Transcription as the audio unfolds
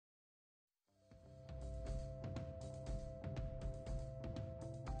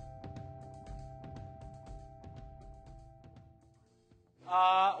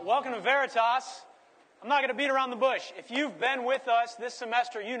Welcome to Veritas. I'm not going to beat around the bush. If you've been with us this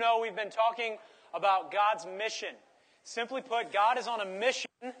semester, you know we've been talking about God's mission. Simply put, God is on a mission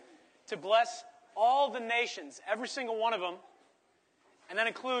to bless all the nations, every single one of them, and that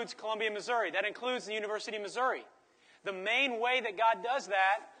includes Columbia, Missouri. That includes the University of Missouri. The main way that God does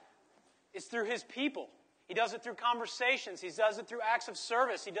that is through His people. He does it through conversations. He does it through acts of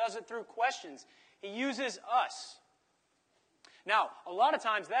service. He does it through questions. He uses us. Now, a lot of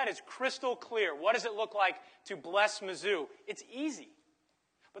times that is crystal clear. What does it look like to bless Mizzou? It's easy.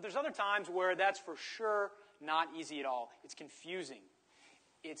 But there's other times where that's for sure not easy at all. It's confusing.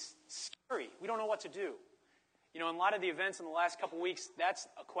 It's scary. We don't know what to do. You know, in a lot of the events in the last couple weeks, that's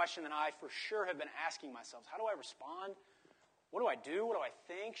a question that I for sure have been asking myself. How do I respond? What do I do? What do I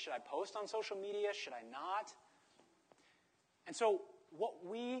think? Should I post on social media? Should I not? And so what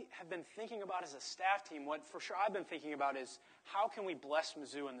we have been thinking about as a staff team, what for sure I've been thinking about is how can we bless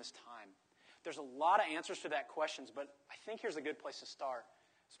Mizzou in this time? There's a lot of answers to that questions, but I think here's a good place to start.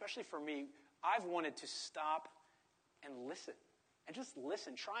 Especially for me, I've wanted to stop and listen. And just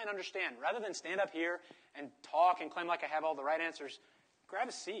listen, try and understand. Rather than stand up here and talk and claim like I have all the right answers, grab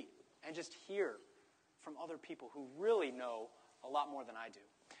a seat and just hear from other people who really know a lot more than I do.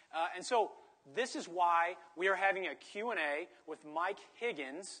 And so this is why we are having a Q&A with Mike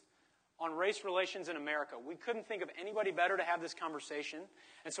Higgins on race relations in America. We couldn't think of anybody better to have this conversation.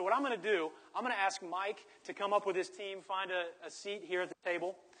 And so what I'm going to do, I'm going to ask Mike to come up with his team, find a seat here at the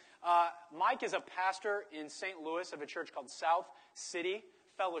table. Mike is a pastor in St. Louis of a church called South City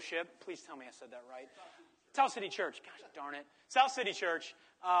Fellowship. Please tell me I said that right. South City Church. Gosh darn it. South City Church.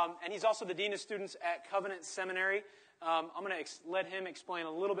 And he's also the dean of students at Covenant Seminary. I'm going to let him explain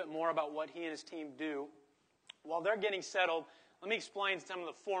a little bit more about what he and his team do. While they're getting settled, let me explain some of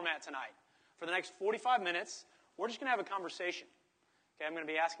the format tonight. For the next 45 minutes, we're just going to have a conversation. Okay, I'm going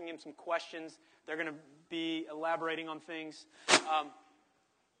to be asking him some questions. They're going to be elaborating on things.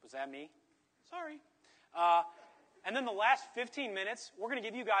 Was that me? Sorry. And then the last 15 minutes, we're going to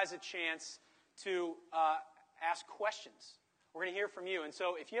give you guys a chance to ask questions. We're going to hear from you. And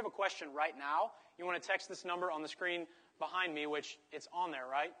so if you have a question right now, you want to text this number on the screen behind me, which it's on there,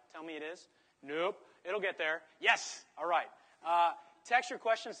 right? Tell me it is. Nope. It'll get there. Yes. All right. Text your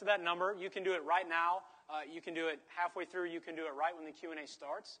questions to that number. You can do it right now. You can do it halfway through. You can do it right when the Q&A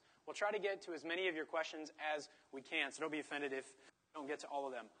starts. We'll try to get to as many of your questions as we can, so don't be offended if we don't get to all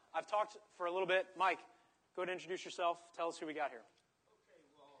of them. I've talked for a little bit. Mike, go ahead and introduce yourself. Tell us who we got here. Okay,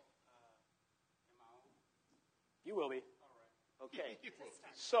 well, am I on? You will be. All right. Okay.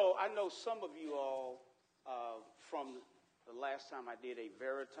 So I know some of you all from the last time I did a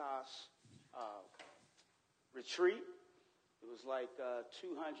Veritas retreat. It was like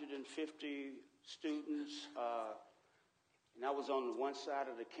 250 students, and I was on one side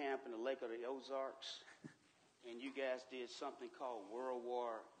of the camp in the Lake of the Ozarks, and you guys did something called World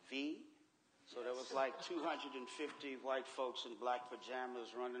War V. So there was like 250 white folks in black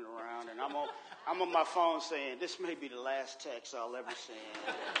pajamas running around, and I'm on my phone saying, this may be the last text I'll ever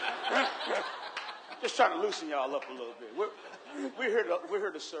send. Just trying to loosen y'all up a little bit. We're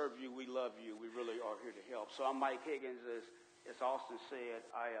here to serve you. We love you. We really are here to help. So I'm Mike Higgins. As Austin said,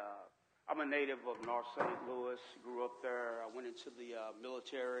 I'm a native of North St. Louis. Grew up there. I went into the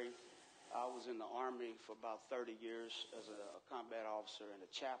military. I was in the Army for about 30 years as a combat officer and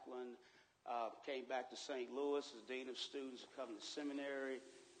a chaplain. Came back to St. Louis as Dean of Students at Covenant Seminary,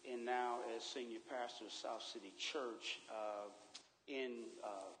 and now as Senior Pastor of South City Church in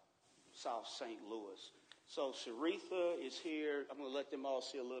South St. Louis. So Sharitha is here. I'm going to let them all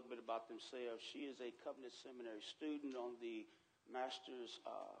say a little bit about themselves. She is a Covenant Seminary student on the Master's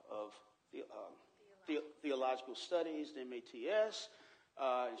of Theological Studies, the MATS.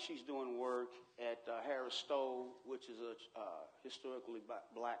 And she's doing work at Harris Stowe, which is a historically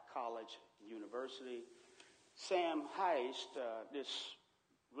black college and university. Sam Heist, this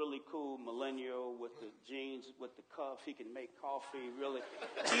really cool millennial with the jeans, with the cuff, he can make coffee. Really,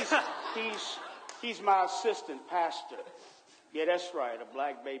 he's my assistant pastor. Yeah, that's right, a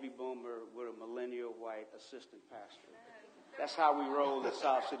black baby boomer with a millennial white assistant pastor. That's how we roll at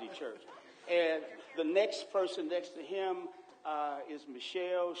South City Church. And the next person next to him is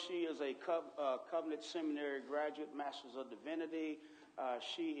Michelle. She is a Covenant Seminary graduate, Master's of Divinity.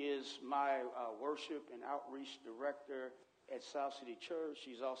 She is my worship and outreach director at South City Church.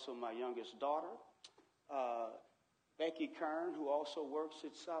 She's also my youngest daughter. Becky Kern, who also works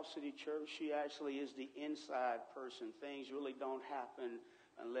at South City Church, she actually is the inside person. Things really don't happen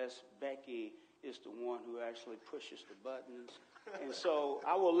unless Becky is the one who actually pushes the buttons. And so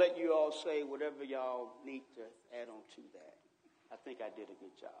I will let you all say whatever y'all need to add on to that. I think I did a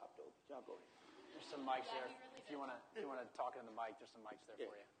good job, though. But y'all go ahead. There's some mics there. If you want to talk in the mic, there's some mics there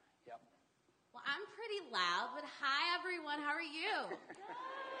for you. Yep. Well, I'm pretty loud, but hi, everyone. How are you?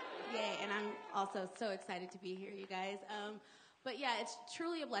 Yay, and I'm also so excited to be here, you guys. But yeah, it's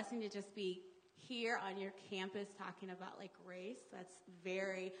truly a blessing to just be here on your campus talking about like race.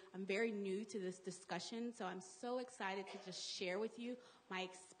 I'm very new to this discussion, so I'm so excited to just share with you my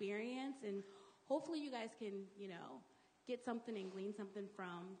experience, and hopefully you guys can, get something and glean something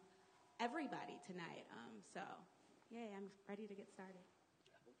from everybody tonight. So, yay, I'm ready to get started.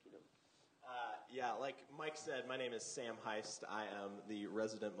 Like Mike said, my name is Sam Heist. I am the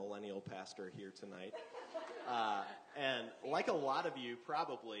resident millennial pastor here tonight. And like a lot of you,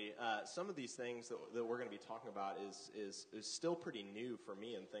 probably, some of these things that we're going to be talking about is still pretty new for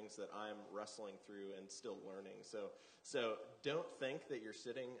me and things that I'm wrestling through and still learning. So don't think that you're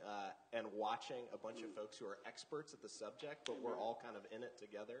sitting and watching a bunch of folks who are experts at the subject, but we're all kind of in it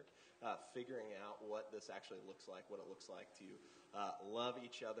together, figuring out what this actually looks like, what it looks like to love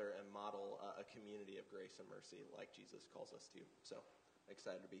each other and model a community of grace and mercy like Jesus calls us to. So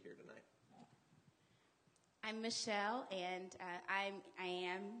excited to be here tonight. I'm Michelle, and I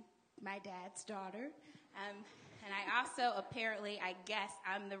am my dad's daughter. And I also I guess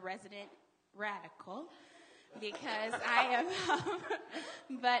I'm the resident radical because I am,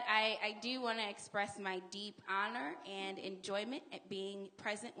 but I do want to express my deep honor and enjoyment at being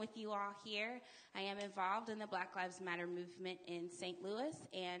present with you all here. I am involved in the Black Lives Matter movement in St. Louis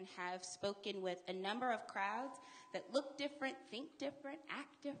and have spoken with a number of crowds that look different, think different,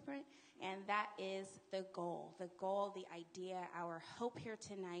 act different, and that is the goal. The goal, the idea, our hope here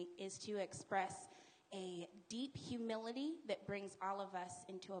tonight is to express a deep humility that brings all of us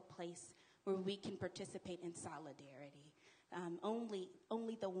into a place where we can participate in solidarity. Only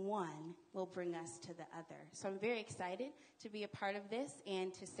the one will bring us to the other. So I'm very excited to be a part of this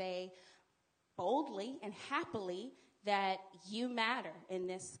and to say boldly and happily that you matter in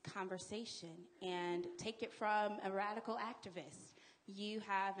this conversation, and take it from a radical activist. You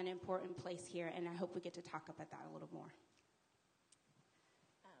have an important place here, and I hope we get to talk about that a little more.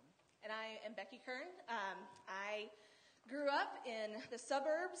 And I am Becky Kern. I grew up in the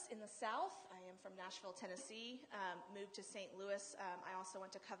suburbs in the South. I am from Nashville, Tennessee, moved to St. Louis. I also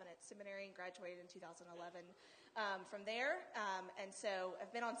went to Covenant Seminary and graduated in 2011 from there. And so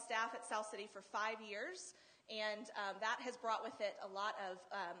I've been on staff at South City for 5 years, and that has brought with it a lot of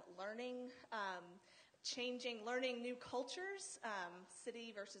learning, learning new cultures.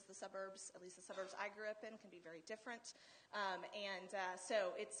 City versus the suburbs, at least the suburbs I grew up in, can be very different.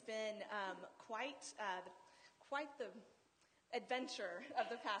 So it's been quite the adventure of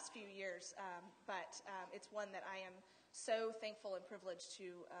the past few years, but it's one that I am so thankful and privileged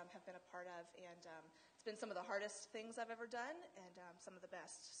to have been a part of, and it's been some of the hardest things I've ever done, and some of the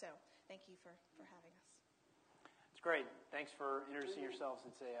best. So thank you for having us. It's great. Thanks for introducing yourselves.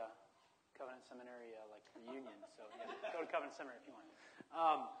 It's a Covenant Seminary reunion, so yeah, go to Covenant Seminary if you want.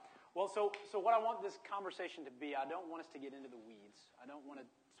 So what I want this conversation to be, I don't want us to get into the weeds. I don't want to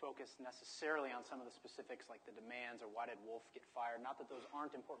focus necessarily on some of the specifics like the demands or why did Wolf get fired. Not that those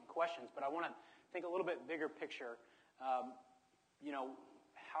aren't important questions, but I want to think a little bit bigger picture. How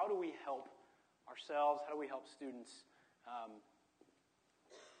do we help ourselves? How do we help students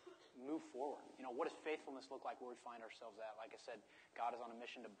move forward? What does faithfulness look like where we find ourselves at? Like I said, God is on a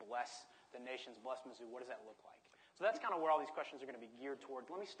mission to bless the nations, bless Mizzou. What does that look like? So that's kind of where all these questions are going to be geared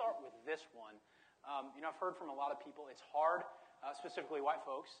towards. Let me start with this one. I've heard from a lot of people, it's hard, specifically white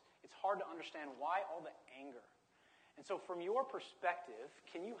folks, it's hard to understand why all the anger. And so from your perspective,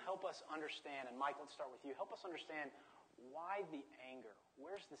 can you help us understand, and Mike, let's start with you, help us understand why the anger?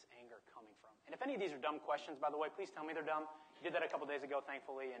 Where's this anger coming from? And if any of these are dumb questions, by the way, please tell me they're dumb. You did that a couple days ago,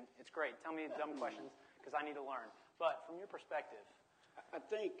 thankfully, and it's great. Tell me dumb questions because I need to learn. But from your perspective. I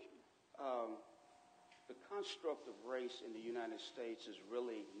think the construct of race in the United States is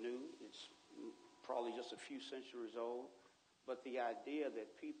really new. It's probably just a few centuries old. But the idea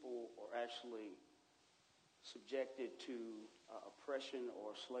that people are actually subjected to oppression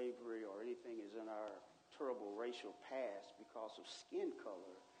or slavery or anything is in our terrible racial past because of skin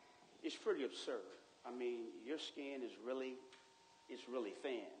color is pretty absurd. I mean, your skin is really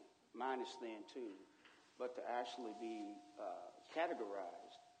thin. Mine is thin too. But to actually be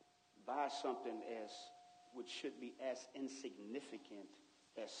categorized by something which should be as insignificant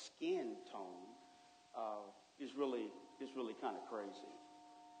as skin tone is really kind of crazy.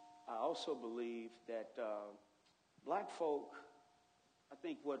 I also believe that black folk, I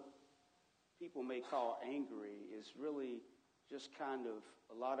think what people may call angry is really just kind of,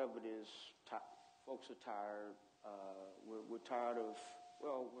 a lot of it is folks are tired, We're tired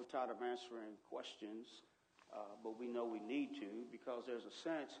of answering questions, but we know we need to, because there's a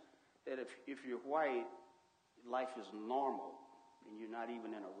sense that if you're white, life is normal and you're not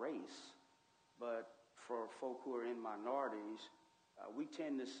even in a race. But for folk who are in minorities, we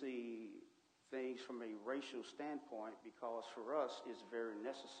tend to see things from a racial standpoint because for us it's very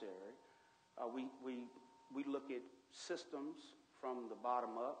necessary. We look at systems from the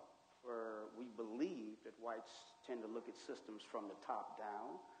bottom up, where we believe that whites tend to look at systems from the top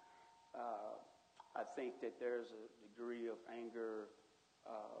down. I think that there's a degree of anger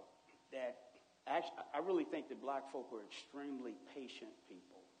that actually, I really think that black folk are extremely patient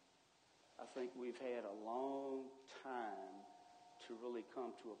people. I think we've had a long time to really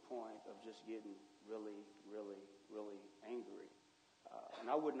come to a point of just getting really, really, really angry. And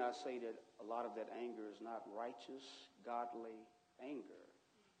I would not say that a lot of that anger is not righteous, godly anger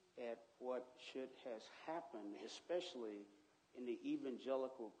at what has happened, especially in the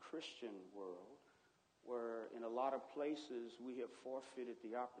evangelical Christian world, where in a lot of places we have forfeited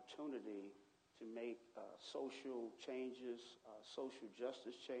the opportunity to make social changes, social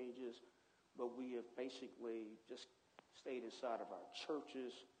justice changes, but we have basically just stayed inside of our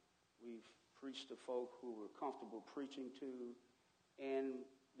churches. We've preached to folk who we're comfortable preaching to. And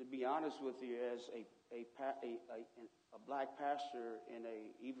to be honest with you, as a black pastor in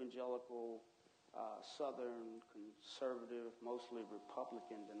a evangelical, Southern, conservative, mostly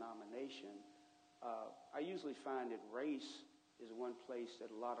Republican denomination, I usually find that race is one place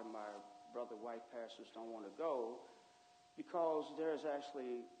that a lot of my brother white pastors don't want to go, because there's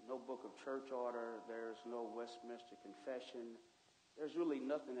actually no book of church order, there's no Westminster Confession, there's really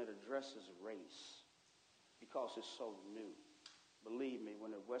nothing that addresses race because it's so new. Believe me,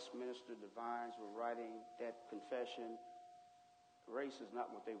 when the Westminster divines were writing that confession, race is not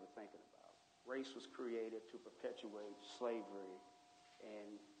what they were thinking about. Race was created to perpetuate slavery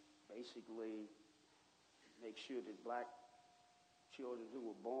and basically make sure that black children who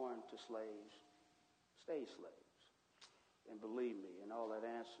were born to slaves stay slaves. And believe me, in all that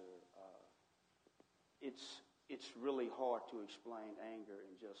answer, it's really hard to explain anger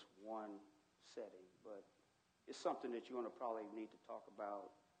in just one setting, but it's something that you're going to probably need to talk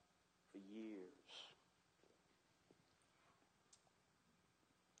about for years.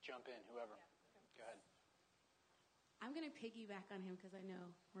 Jump in, whoever. Go ahead. I'm going to piggyback on him because I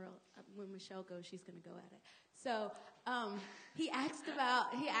know when Michelle goes, she's going to go at it. So he asked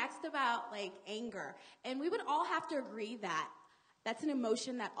about like anger, and we would all have to agree that that's an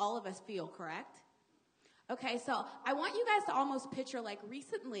emotion that all of us feel, correct? Okay, so I want you guys to almost picture, like,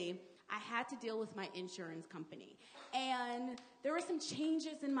 recently I had to deal with my insurance company, and there were some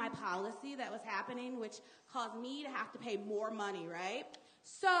changes in my policy that was happening, which caused me to have to pay more money, right?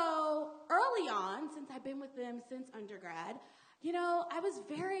 So early on, since I've been with them since undergrad, I was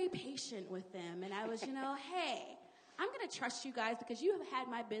very patient with them, and I was, hey, I'm going to trust you guys because you have had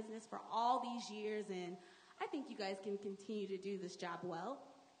my business for all these years, and I think you guys can continue to do this job well.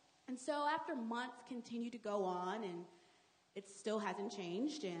 And so after months continue to go on, and it still hasn't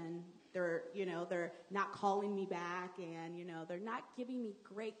changed, and they're not calling me back, and, they're not giving me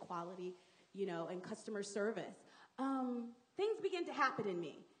great quality, and customer service. Things begin to happen in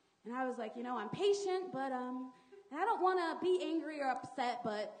me. And I was like, I'm patient, but and I don't want to be angry or upset,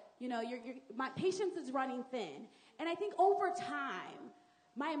 but, my patience is running thin. And I think over time,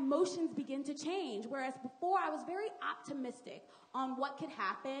 my emotions begin to change, whereas before I was very optimistic on what could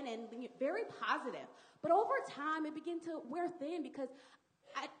happen and very positive. But over time, it began to wear thin because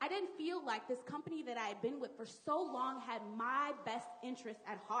I didn't feel like this company that I had been with for so long had my best interest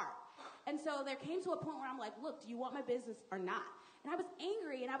at heart. And so there came to a point where I'm like, look, do you want my business or not? And I was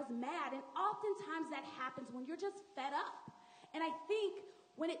angry and I was mad. And oftentimes that happens when you're just fed up. And I think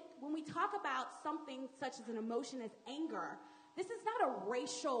when we talk about something such as an emotion as anger, this is not a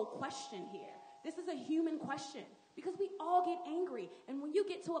racial question here. This is a human question because we all get angry. And when you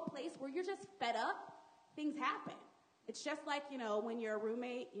get to a place where you're just fed up, things happen. It's just like, when your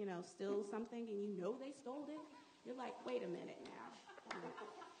roommate, steals something and they stole it. You're like, wait a minute now.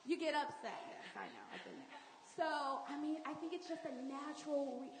 You get upset. Yes, I know. I've been there. So, I think it's just a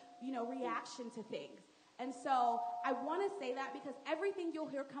natural, reaction to things. And so I want to say that because everything you'll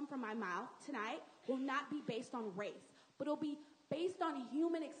hear come from my mouth tonight will not be based on race, but it'll be based on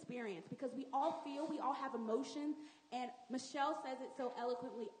human experience because we all feel, we all have emotions, and Michelle says it so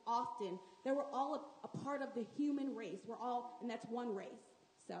eloquently often, that we're all a part of the human race. And that's one race.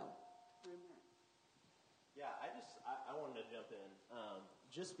 So. Yeah, I wanted to jump in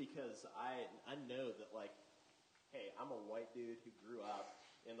just because I know that, like, hey, I'm a white dude who grew up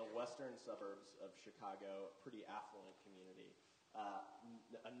in the western suburbs of Chicago, a pretty affluent community,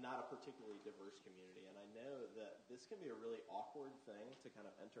 not a particularly diverse community. And I know that this can be a really awkward thing to kind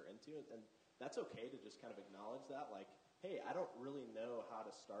of enter into, and that's okay to just kind of acknowledge that, like, hey, I don't really know how to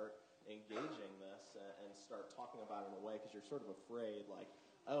start engaging this and start talking about it in a way, because you're sort of afraid, like,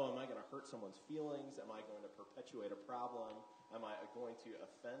 oh, am I going to hurt someone's feelings? Am I going to perpetuate a problem? Am I going to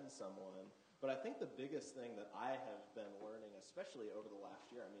offend someone? But I think the biggest thing that I have been learning, especially over the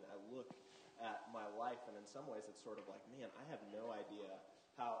last year, I mean, I look at my life, and in some ways it's sort of like, man, I have no idea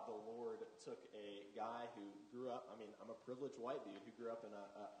how the Lord took a guy who grew up, I mean, I'm a privileged white dude who grew up in a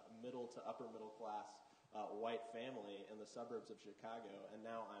middle to upper middle class white family in the suburbs of Chicago, and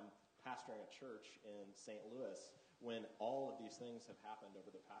now I'm pastoring a church in St. Louis when all of these things have happened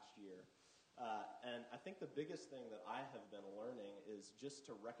over the past year. And I think the biggest thing that I have been learning is just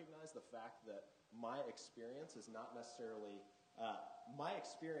to recognize the fact that my experience is not necessarily, my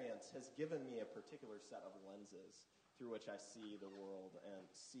experience has given me a particular set of lenses through which I see the world and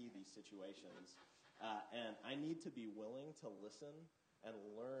see these situations. And I need to be willing to listen and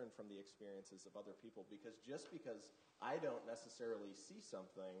learn from the experiences of other people, because just because I don't necessarily see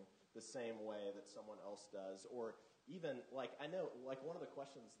something the same way that someone else does, or even, like, I know, like, one of the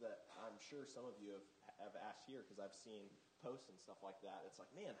questions that I'm sure some of you have asked here, because I've seen posts and stuff like that, it's like,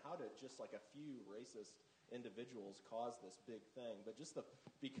 man, how did just like a few racist individuals cause this big thing? But just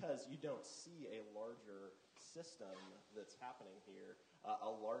because you don't see a larger system that's happening here, a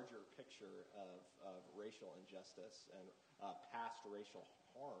larger picture of racial injustice and past racial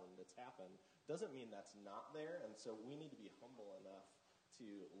harm that's happened, doesn't mean that's not there. And so we need to be humble enough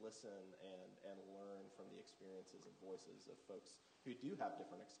to listen and learn from the experiences and voices of folks who do have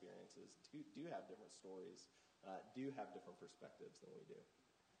different experiences, do have different stories, do have different perspectives than we do.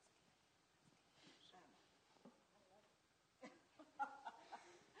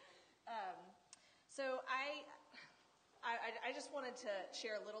 So I just wanted to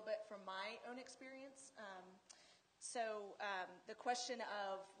share a little bit from my own experience. The question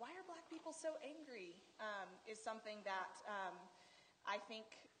of why are Black people so angry is something that I think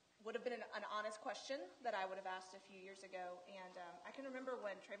would have been an honest question that I would have asked a few years ago. And I can remember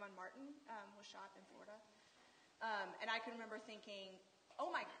when Trayvon Martin was shot in Florida. And I can remember thinking,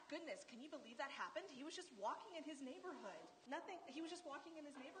 oh my goodness, can you believe that happened? He was just walking in his neighborhood. He was just walking in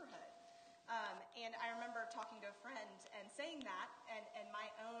his neighborhood. And I remember talking to a friend and saying that and my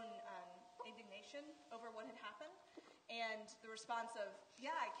own indignation over what had happened. And the response of,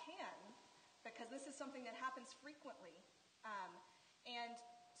 yeah, I can, because this is something that happens frequently. And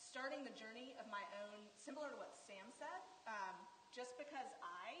starting the journey of my own, similar to what Sam said, just because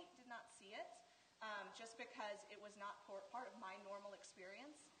I did not see it, just because it was not part of my normal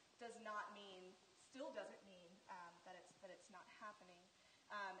experience, still doesn't mean that it's not happening.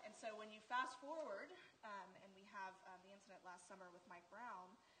 And so when you fast forward, and we have the incident last summer with Mike Brown,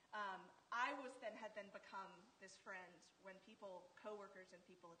 I had then become this friend when coworkers and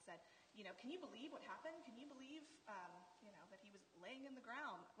people had said, can you believe what happened? Can you believe, that he was laying on the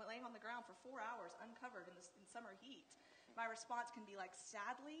ground for 4 hours uncovered in summer heat? My response can be like,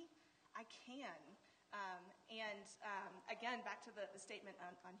 sadly, I can. Again, back to the statement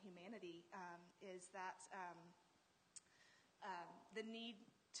on humanity, is that the need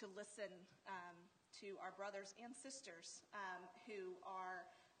to listen to our brothers and sisters who are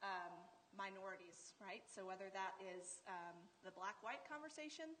minorities, right? So whether that is the black-white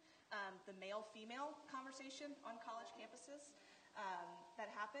conversation, the male-female conversation on college campuses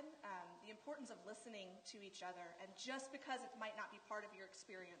that happen, the importance of listening to each other. And just because it might not be part of your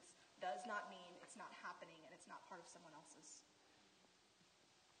experience does not mean it's not happening and it's not part of someone else's.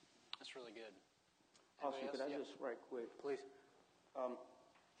 That's really good. Also, could I just right quick? Please.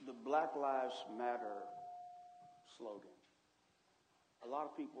 The Black Lives Matter slogan. A lot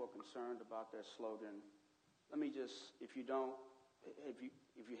of people are concerned about that slogan. Let me just, if you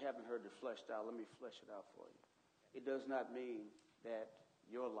haven't heard it fleshed out, let me flesh it out for you. It does not mean that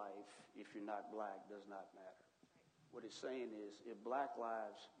your life, if you're not black, does not matter. What it's saying is, if black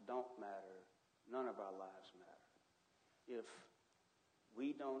lives don't matter, none of our lives matter. If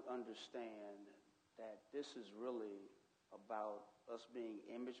we don't understand that this is really about us being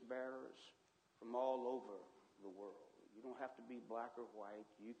image bearers from all over the world. You don't have to be black or white.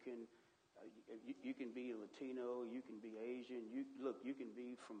 You can be Latino. You can be Asian. You can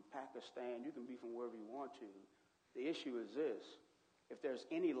be from Pakistan. You can be from wherever you want to. The issue is this: if there's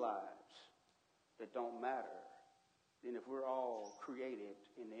any lives that don't matter, then if we're all created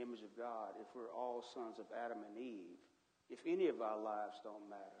in the image of God, if we're all sons of Adam and Eve, if any of our lives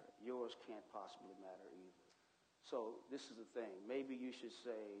don't matter, yours can't possibly matter either. So this is the thing. Maybe you should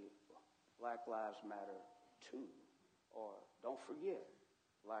say Black Lives Matter too, or don't forget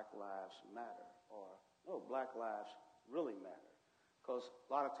Black Lives Matter, or no, Black Lives really matter. Because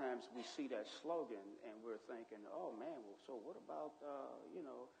a lot of times we see that slogan and we're thinking, oh man, well, so what about,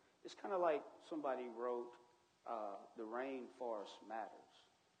 it's kind of like somebody wrote, the rainforest matters.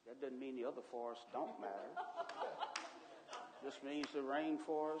 That doesn't mean the other forests don't matter. This means the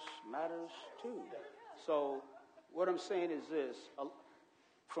rainforest matters too. So what I'm saying is this.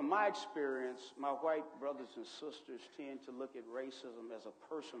 From my experience, my white brothers and sisters tend to look at racism as a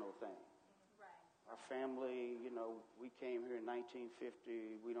personal thing. Our family, we came here in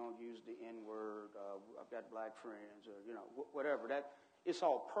 1950. We don't use the N-word. I've got black friends, or, whatever. It's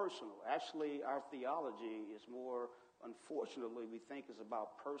all personal. Actually, our theology is more, unfortunately, we think is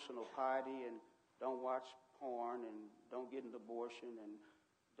about personal piety and don't watch porn and don't get an abortion and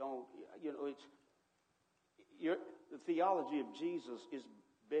don't, the theology of Jesus is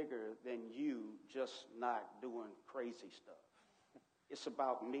bigger than you just not doing crazy stuff. It's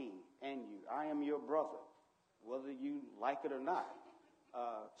about me and you. I am your brother, whether you like it or not.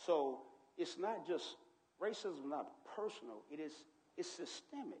 So it's not just, racism is not personal. It's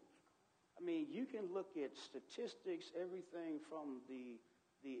systemic. I mean, you can look at statistics, everything from the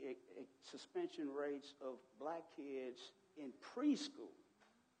suspension rates of black kids in preschool,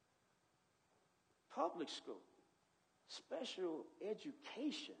 public school, special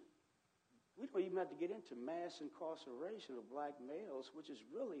education. We don't even have to get into mass incarceration of black males, which is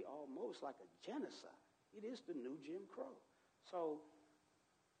really almost like a genocide. It is the new Jim Crow. So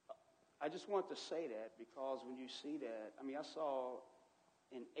I just want to say that because when you see that, I saw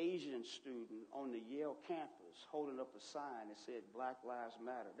an Asian student on the Yale campus holding up a sign that said Black Lives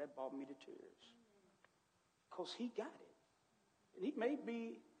Matter. That brought me to tears because he got it. And he may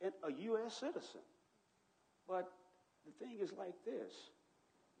be a U.S. citizen, but the thing is like this.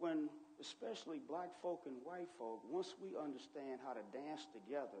 When especially black folk and white folk, once we understand how to dance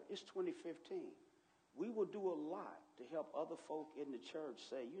together, it's 2015. We will do a lot to help other folk in the church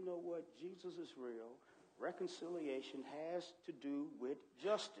say, you know what, Jesus is real. Reconciliation has to do with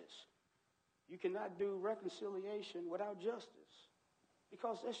justice. You cannot do reconciliation without justice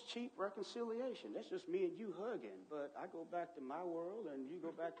because that's cheap reconciliation. That's just me and you hugging, but I go back to my world and you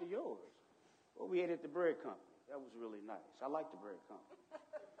go back to yours. Well, we ate at the bread company. That was really nice. I like the bread company.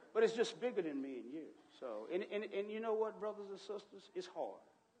 But it's just bigger than me and you. So, and you know what, brothers and sisters? It's hard.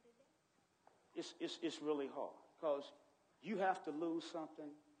 It's really hard because you have to lose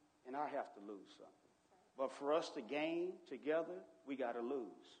something and I have to lose something. But for us to gain together, we got to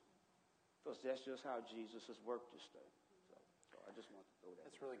lose because that's just how Jesus has worked this thing. So I just want to throw that.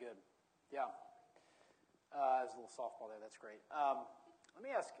 That's really good. Yeah. There's a little softball there. That's great. Let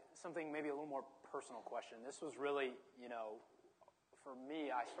me ask something, maybe a little more personal question. This was really, for me,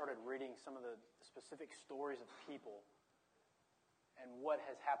 I started reading some of the specific stories of people and what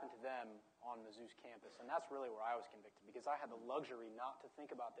has happened to them on Mizzou's campus. And that's really where I was convicted because I had the luxury not to think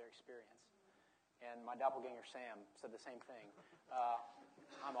about their experience. And my doppelganger, Sam, said the same thing.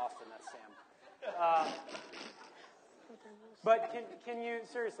 I'm Austin, that's Sam. But can you,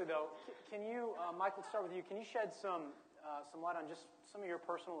 seriously though, can you, Mike, let's start with you. Can you shed some light on just some of your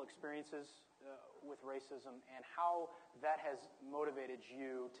personal experiences with racism and how that has motivated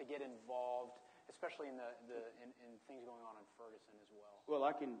you to get involved, especially in things going on in Ferguson as well? Well,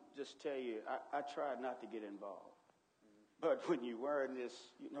 I can just tell you, I tried not to get involved. But when you're wearing this,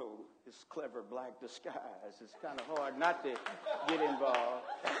 this clever black disguise, it's kind of hard not to get involved.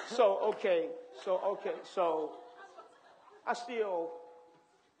 So I still,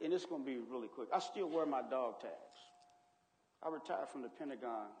 and it's going to be really quick, I still wear my dog tags. I retired from the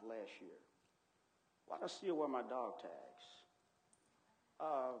Pentagon last year. Why do I still wear my dog tags?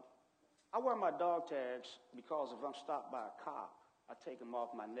 I wear my dog tags because if I'm stopped by a cop, I take them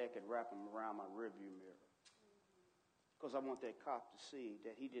off my neck and wrap them around my rearview mirror. Because I want that cop to see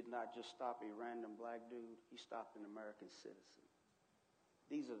that he did not just stop a random black dude, he stopped an American citizen.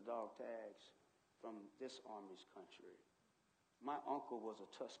 These are the dog tags from this Army's country. My uncle was a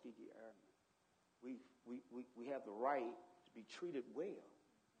Tuskegee Airman. We have the right to be treated well.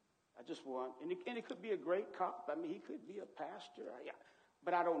 I just want, and it could be a great cop. I mean, he could be a pastor,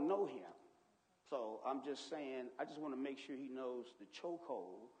 but I don't know him. So I'm just saying, I just want to make sure he knows the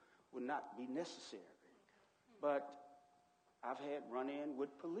chokehold will not be necessary. But I've had run-in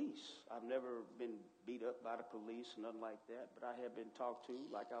with police. I've never been beat up by the police, nothing like that, but I have been talked to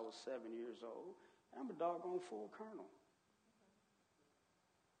like I was 7 years old, and I'm a doggone full colonel.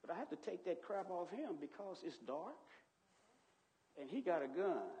 But I have to take that crap off him because it's dark, and he got a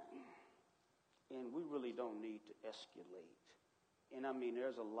gun. and we really don't need to escalate. And I mean,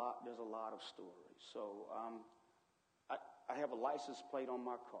 there's a lot of stories. So I have a license plate on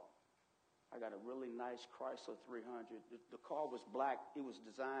my car. I got a really nice Chrysler 300. The car was black. It was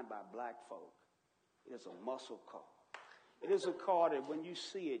designed by black folk. It is a muscle car. It is a car that when you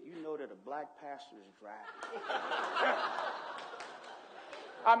see it, you know that a black pastor is driving.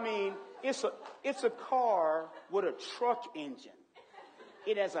 I mean, it's a car with a truck engine.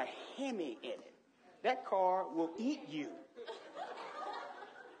 It has a Hemi in it. That car will eat you.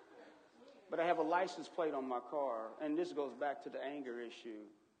 But I have a license plate on my car, and this goes back to the anger issue.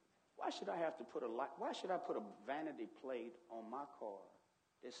 Why should I put a vanity plate on my car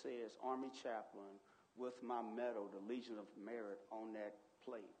that says Army Chaplain with my medal, the Legion of Merit, on that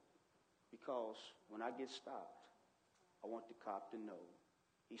plate? Because when I get stopped, I want the cop to know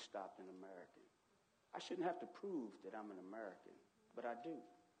he stopped an American. I shouldn't have to prove that I'm an American, but I do.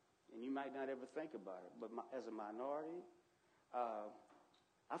 And you might not ever think about it, but as a minority,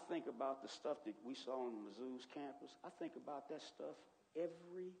 I think about the stuff that we saw on Mizzou's campus. I think about that stuff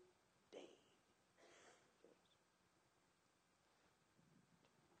every day.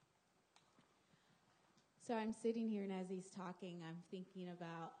 So I'm sitting here, and as he's talking, I'm thinking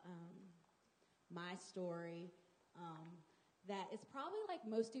about my story. That it's probably like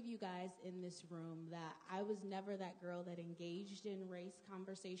most of you guys in this room, that I was never that girl that engaged in race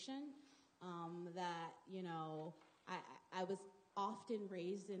conversation. That, you know, I was often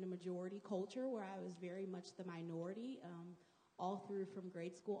raised in a majority culture where I was very much the minority, all through from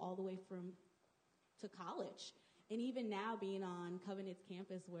grade school all the way to college. And even now, being on Covenant's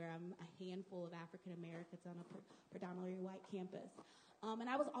campus, where I'm a handful of African Americans on a predominantly white campus. And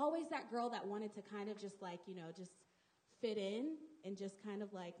I was always that girl that wanted to kind of just like, you know, just fit in and just kind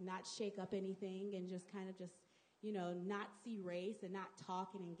of like not shake up anything and just kind of just, you know, not see race and not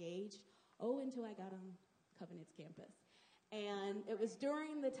talk and engage. Until I got on Covenant's campus. And it was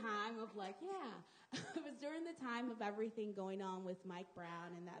during the time of like, it was during the time of everything going on with Mike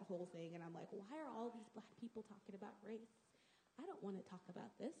Brown and that whole thing. And I'm like, why are all these black people talking about race? I don't want to talk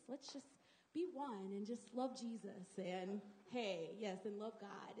about this. Let's just be one and just love Jesus and and love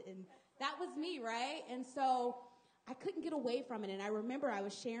God. And that was me, right? And so I couldn't get away from it. And I remember I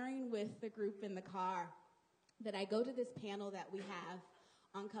was sharing with the group in the car that I go to this panel that we have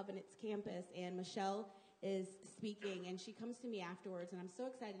on Covenant's campus, and Michelle is speaking, and she comes to me afterwards, and I'm so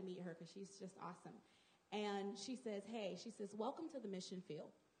excited to meet her because she's just awesome. And she says, welcome to the mission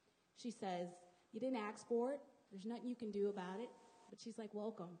field. She says, you didn't ask for it. There's nothing you can do about it. But she's like,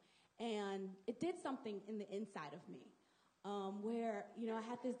 welcome. And it did something in the inside of me where, you know, I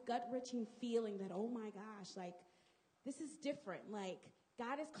had this gut-wrenching feeling that, oh, my gosh, like, this is different. Like,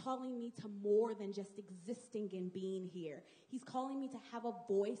 God is calling me to more than just existing and being here. He's calling me to have a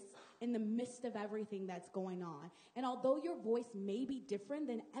voice in the midst of everything that's going on. And although your voice may be different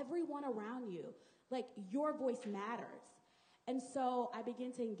than everyone around you, like, your voice matters. And so I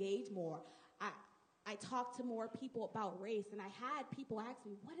began to engage more. I talked to more people about race, and I had people ask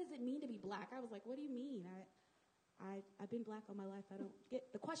me, what does it mean to be black? I was like, what do you mean? I've been black all my life. I don't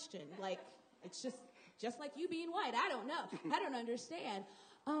get the question. Like, it's just like you being white. I don't know. I don't understand.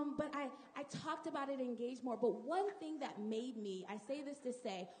 But I talked about it and engaged more. But one thing that made me, I say this to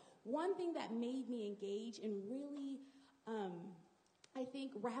say, one thing that made me engage and really, I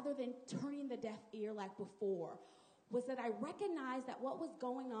think, rather than turning the deaf ear like before, was that I recognized that what was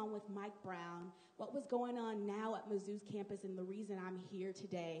going on with Mike Brown, what was going on now at Mizzou's campus, and the reason I'm here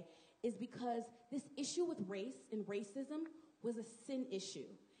today is because this issue with race and racism was a sin issue.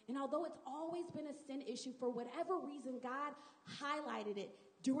 And although it's always been a sin issue, for whatever reason, God highlighted it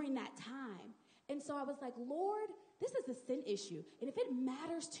during that time. And so I was like, Lord, this is a sin issue. And if it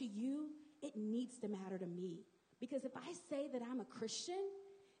matters to you, it needs to matter to me. Because if I say that I'm a Christian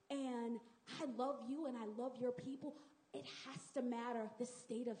and I love you and I love your people, it has to matter the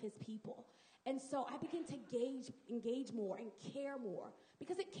state of his people. And so I began to engage more and care more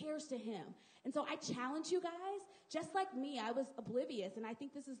because it cares to him. And so I challenge you guys, just like me, I was oblivious. And I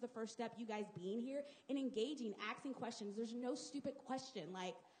think this is the first step, you guys being here and engaging, asking questions. There's no stupid question.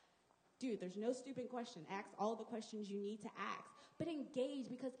 Like, dude, there's no stupid question. Ask all the questions you need to ask. But engage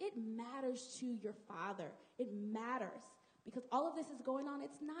because it matters to your Father. It matters. Because all of this is going on.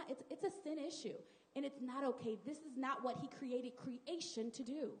 It's a sin issue. And it's not okay. This is not what he created creation to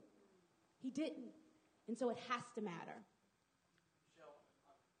do. He didn't. And so it has to matter. Michelle,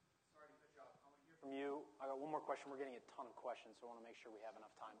 sorry to cut you off. I want to hear from you. I got one more question. We're getting a ton of questions, so I want to make sure we have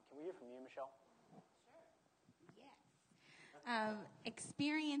enough time. Can we hear from you, Michelle? Sure. Yes.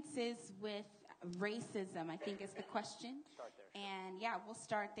 Experiences with racism, I think is the question. Start there. And yeah, we'll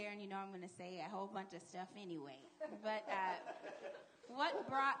start there, and I'm going to say a whole bunch of stuff anyway. But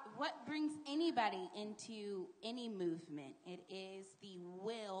what brings anybody into any movement? It is the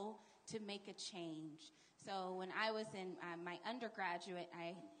will to make a change. So when I was in my undergraduate,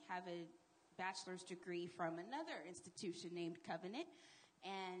 I have a bachelor's degree from another institution named Covenant.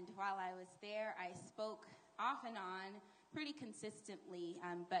 And while I was there, I spoke off and on pretty consistently,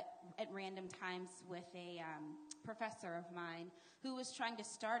 but at random times with a professor of mine who was trying to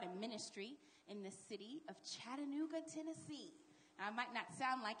start a ministry in the city of Chattanooga, Tennessee. Now, it might not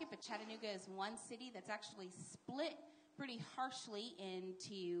sound like it, but Chattanooga is one city that's actually split pretty harshly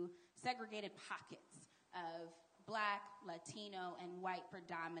into segregated pockets of Black, Latino, and white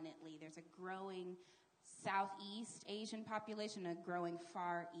predominantly. There's a growing Southeast Asian population, a growing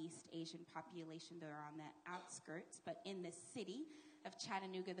Far East Asian population that are on the outskirts. But in the city of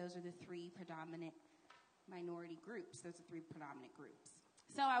Chattanooga, those are the three predominant minority groups. Those are three predominant groups.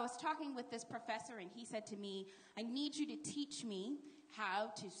 So I was talking with this professor, and he said to me, I need you to teach me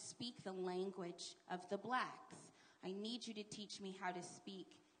how to speak the language of the Blacks. I need you to teach me how to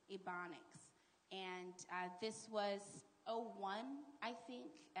speak Ebonics. And this was 2001, I think.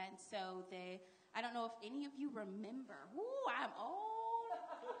 And so I don't know if any of you remember. Ooh, I'm old.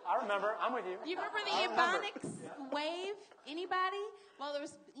 I remember. I'm with you. You remember the Ebonics wave? Anybody? Well, there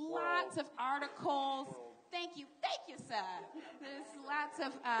was lots of articles. Thank you, sir. There's lots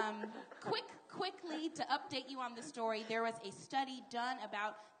of quickly to update you on the story. There was a study done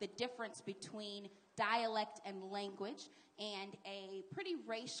about the difference between dialect and language, and a pretty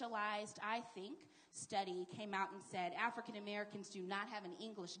racialized, I think, study came out and said African Americans do not have an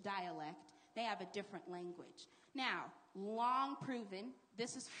English dialect. They have a different language. Now, long proven,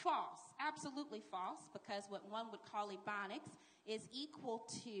 this is false, absolutely false, because what one would call Ebonics is equal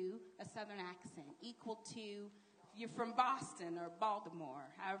to a Southern accent, equal to, you're from Boston or Baltimore,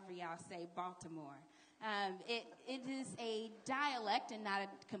 however y'all say Baltimore. It is a dialect and not a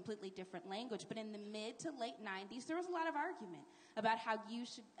completely different language. But in the mid to late 90s, there was a lot of argument about how you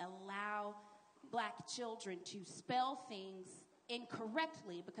should allow Black children to spell things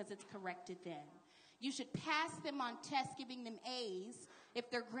incorrectly because it's corrected then. You should pass them on tests giving them A's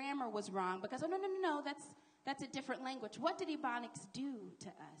if their grammar was wrong because, oh, no, that's a different language. What did Ebonics do to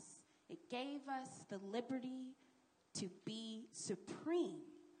us? It gave us the liberty to be supreme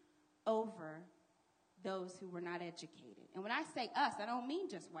over those who were not educated. And when I say us, I don't mean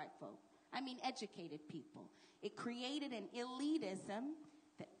just white folk. I mean educated people. It created an elitism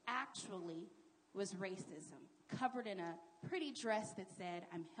that actually was racism, covered in a pretty dress that said,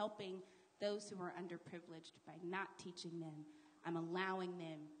 I'm helping those who are underprivileged by not teaching them. I'm allowing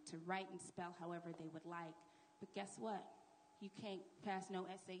them to write and spell however they would like. But guess what? You can't pass no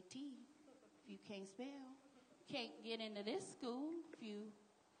SAT if you can't spell. Can't get into this school if you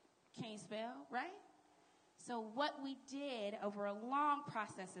can't spell, right? So what we did over a long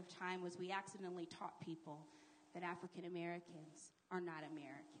process of time was we accidentally taught people that African Americans are not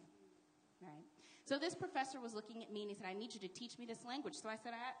American, right? So this professor was looking at me and he said, I need you to teach me this language. So I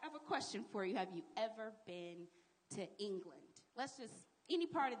said, I have a question for you. Have you ever been to England? Any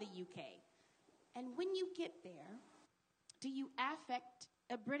part of the UK. And when you get there, do you affect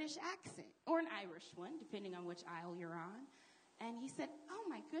a British accent or an Irish one, depending on which aisle you're on? And he said, oh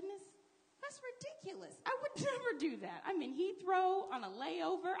my goodness, that's ridiculous. I would never do that. I'm in Heathrow on a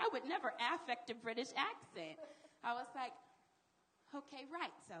layover. I would never affect a British accent. I was like, okay,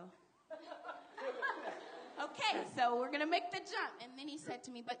 right, so. Okay, so we're going to make the jump. And then he said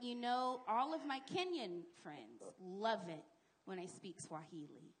to me, but you know, all of my Kenyan friends love it when I speak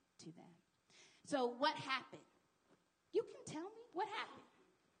Swahili to them. So what happened? You can tell me what happened.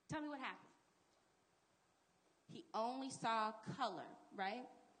 Tell me what happened. He only saw color, right?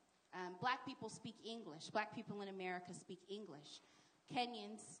 Black people speak English. Black people in America speak English.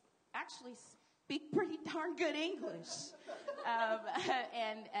 Kenyans actually speak pretty darn good English.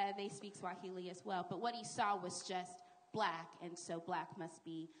 And they speak Swahili as well. But what he saw was just Black, and so Black must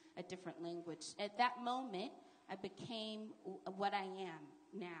be a different language. At that moment, I became what I am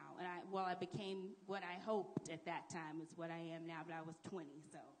now. And I became what I hoped at that time is what I am now, but I was 20,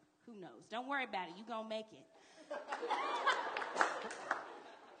 so who knows? Don't worry about it. You're going to make it.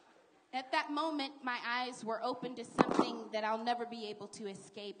 At that moment, my eyes were open to something that I'll never be able to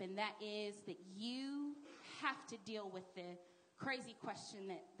escape, and that is that you have to deal with the crazy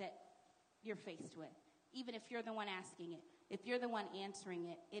question that you're faced with, even if you're the one asking it. If you're the one answering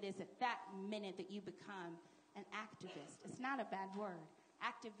it, it is at that minute that you become an activist. It's not a bad word.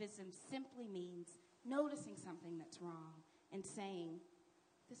 Activism simply means noticing something that's wrong and saying,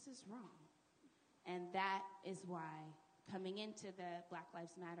 this is wrong. And that is why coming into the Black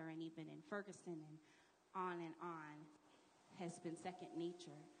Lives Matter and even in Ferguson and on has been second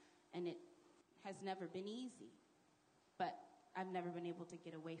nature. And it has never been easy. But I've never been able to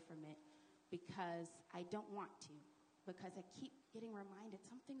get away from it because I don't want to. Because I keep getting reminded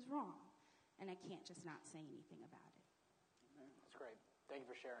something's wrong. And I can't just not say anything about it. That's great. Thank you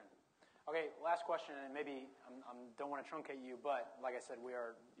for sharing. Okay, last question, and maybe I don't want to truncate you, but like I said, we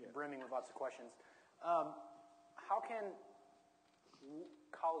are brimming with lots of questions. How can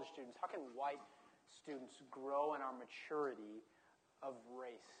college students, how can white students grow in our maturity of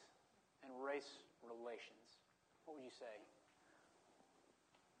race and race relations? What would you say?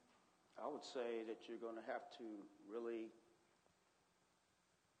 I would say that you're going to have to really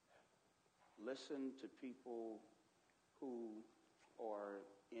listen to people who are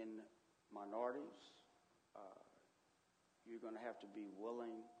in minorities. You're going to have to be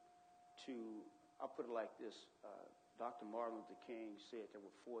willing to, I'll put it like this, Dr. Martin Luther King said there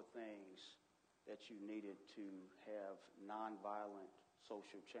were 4 things that you needed to have nonviolent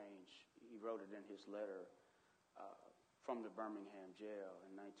social change. He wrote it in his letter from the Birmingham jail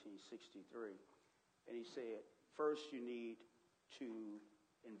in 1963. And he said, first you need to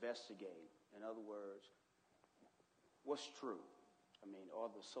investigate. In other words, what's true? I mean, are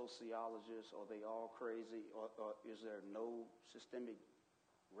the sociologists, are they all crazy? Or is there no systemic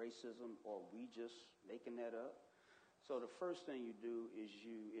racism, or are we just making that up? So the first thing you do is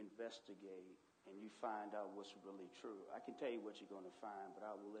you investigate and you find out what's really true. I can tell you what you're going to find, but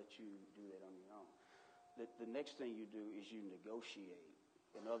I will let you do that on your own. The next thing you do is you negotiate.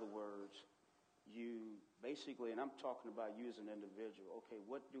 In other words, you basically, and I'm talking about you as an individual, okay,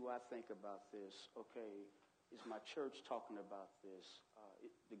 what do I think about this? Okay, is my church talking about this?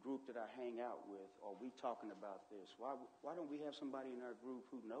 The group that I hang out with, are we talking about this? Why don't we have somebody in our group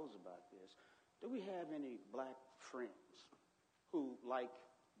who knows about this? Do we have any black friends who like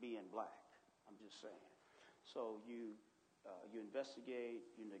being black? I'm just saying. So you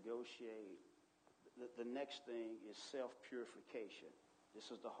investigate, you negotiate. The next thing is self-purification.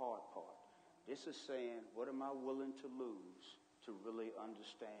 This is the hard part. This is saying, what am I willing to lose to really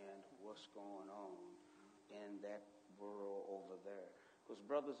understand what's going on in that world over there? Because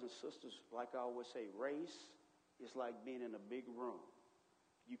brothers and sisters, like I always say, race is like being in a big room.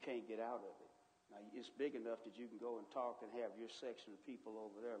 You can't get out of it. Now, it's big enough that you can go and talk and have your section of people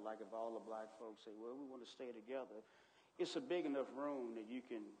over there. Like if all the black folks say, well, we want to stay together. It's a big enough room that you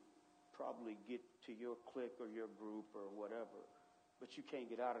can probably get to your clique or your group or whatever. But you can't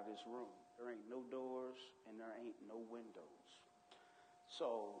get out of this room. There ain't no doors and there ain't no windows.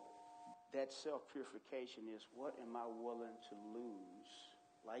 So that self-purification is, what am I willing to lose,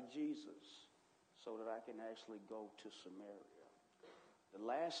 like Jesus, so that I can actually go to Samaria? The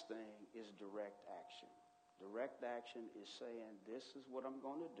last thing is direct action. Direct action is saying, this is what I'm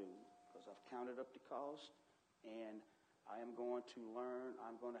going to do because I've counted up the cost and I am going to learn.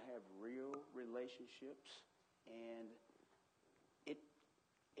 I'm going to have real relationships, and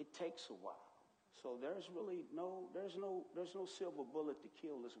it takes a while. So there's no silver bullet to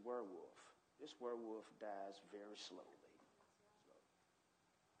kill this werewolf. This werewolf dies very slowly.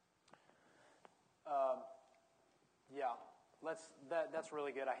 Yeah, that's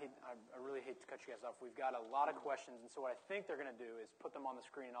really good. I really hate to cut you guys off. We've got a lot of questions, and so what I think they're going to do is put them on the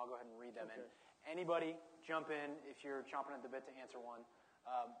screen, and I'll go ahead and read them. Okay. And anybody jump in if you're chomping at the bit to answer one.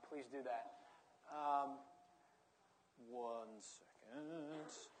 Please do that. 1 second.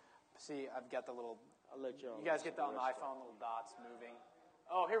 See, I've got the little. I'll let you. You guys get on the iPhone little dots moving.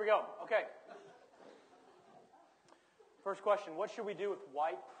 Oh, here we go. Okay. First question: what should we do with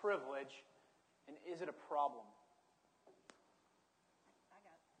white privilege, and is it a problem?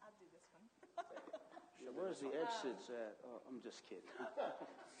 I'll do this one. Yeah, where's the exits at? Oh, I'm just kidding. What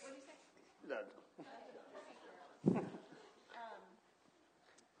did you say? No.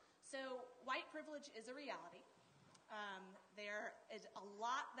 So white privilege is a reality. There is a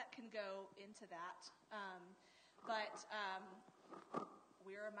lot that can go into that, but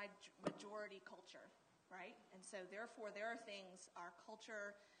we're a majority culture, right? And so therefore there are things, our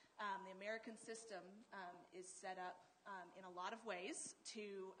culture, the American system is set up in a lot of ways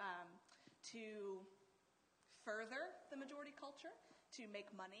to further the majority culture, to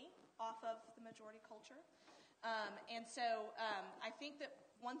make money off of the majority culture. And so I think that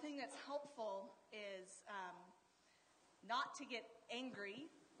one thing that's helpful is not to get angry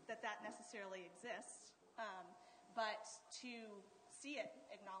that necessarily exists, but to see it,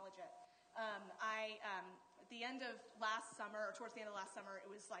 acknowledge it. At the end of last summer, or towards the end of last summer, it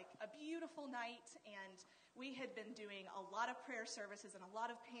was like a beautiful night, and we had been doing a lot of prayer services and a lot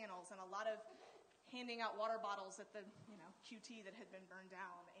of panels and a lot of handing out water bottles at the QT that had been burned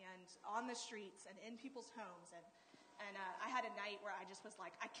down, and on the streets and in people's homes, and I had a night where I just was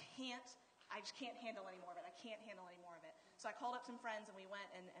like, I just can't handle any more of it. I can't handle any more of it. So I called up some friends, and we went,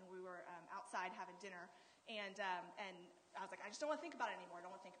 and we were outside having dinner, and I was like, I just don't want to think about it anymore. I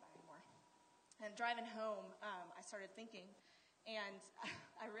don't want to think about it anymore. And driving home, I started thinking, and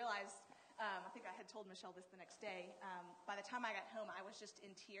I realized, I think I had told Michelle this the next day, by the time I got home, I was just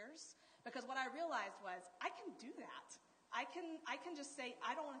in tears, because what I realized was, I can do that. I can just say,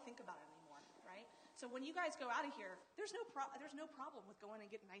 I don't want to think about it anymore, right? So when you guys go out of here, there's no problem with going and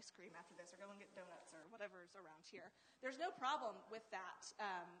getting ice cream after this, or going and get donuts, or whatever's around here. There's no problem with that,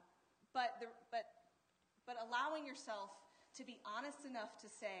 but allowing yourself to be honest enough to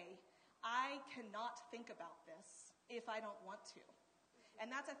say, I cannot think about this if I don't want to. And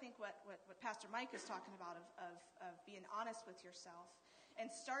that's, I think, what Pastor Mike is talking about, of being honest with yourself.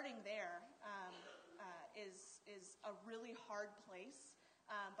 And starting there is a really hard place,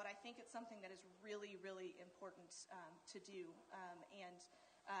 but I think it's something that is really, really important to do.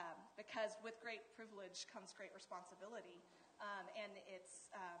 Because with great privilege comes great responsibility. And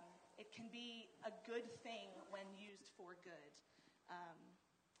it can be a good thing when used for good.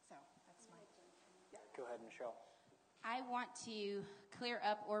 So that's my... Yeah, go ahead, Michelle. I want to clear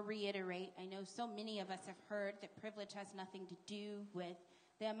up or reiterate, I know so many of us have heard that privilege has nothing to do with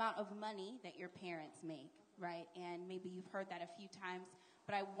the amount of money that your parents make, right? And maybe you've heard that a few times,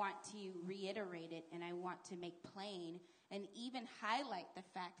 but I want to reiterate it, and I want to make plain and even highlight the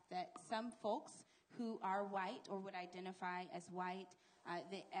fact that some folks who are white or would identify as white,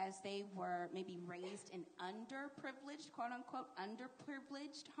 as they were maybe raised in underprivileged, quote unquote,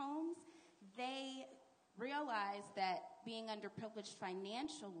 underprivileged homes, they realize that being underprivileged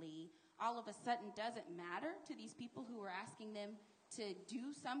financially all of a sudden doesn't matter to these people who are asking them to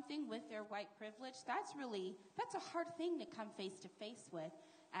do something with their white privilege. That's a hard thing to come face to face with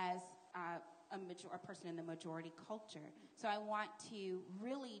as a person in the majority culture. So I want to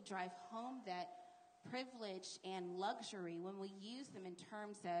really drive home that privilege and luxury, when we use them in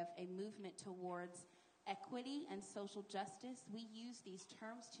terms of a movement towards equity and social justice, we use these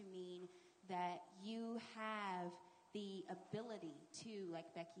terms to mean that you have the ability to,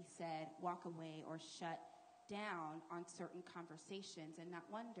 like Becky said, walk away or shut down on certain conversations and not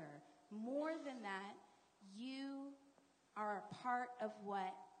wonder. More than that, you are a part of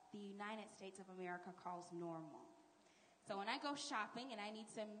what the United States of America calls normal. So when I go shopping and I need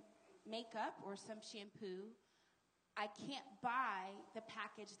some makeup or some shampoo, I can't buy the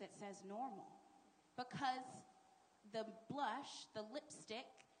package that says normal, because the blush, the lipstick,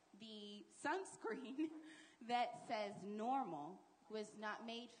 the sunscreen that says normal was not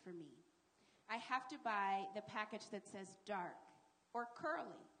made for me. I have to buy the package that says dark or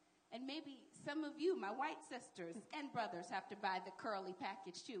curly. And maybe some of you, my white sisters and brothers, have to buy the curly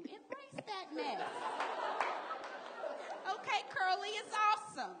package too. Embrace that mess. Okay, curly is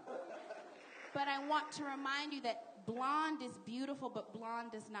awesome. But I want to remind you that blonde is beautiful, but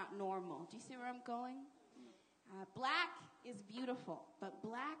blonde is not normal. Do you see where I'm going? Black is beautiful, but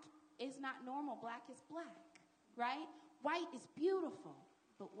black is not normal. Black is black, right? White is beautiful,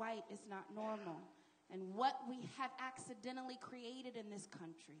 but white is not normal. And what we have accidentally created in this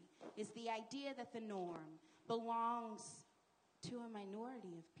country is the idea that the norm belongs to a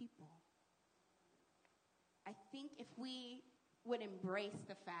minority of people. I think if we would embrace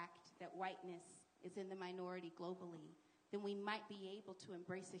the fact that whiteness is in the minority globally, then we might be able to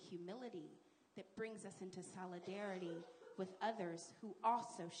embrace a humility that brings us into solidarity with others who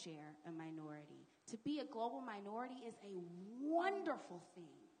also share a minority. To be a global minority is a wonderful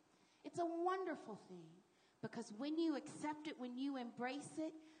thing. It's a wonderful thing, because when you accept it, when you embrace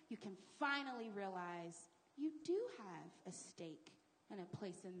it, you can finally realize you do have a stake and a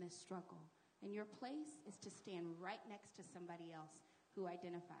place in this struggle. And your place is to stand right next to somebody else who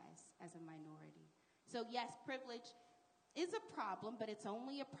identifies as a minority. So yes, privilege is a problem, but it's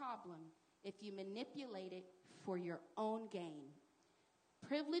only a problem if you manipulate it for your own gain.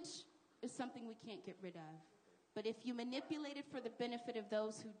 Privilege is something we can't get rid of. But if you manipulate it for the benefit of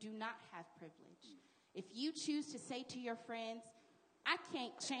those who do not have privilege, if you choose to say to your friends, I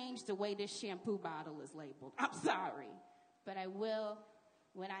can't change the way this shampoo bottle is labeled. I'm sorry. But I will,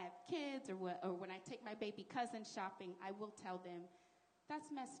 when I have kids or when I take my baby cousin shopping, I will tell them,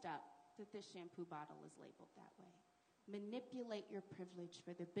 that's messed up that this shampoo bottle is labeled that way. Manipulate your privilege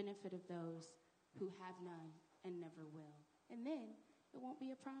for the benefit of those who have none and never will. And then it won't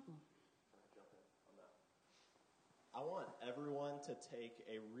be a problem. I want everyone to take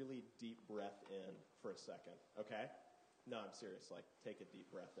a really deep breath in for a second, okay? No, I'm serious. Like, take a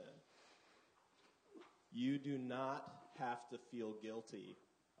deep breath in. You do not have to feel guilty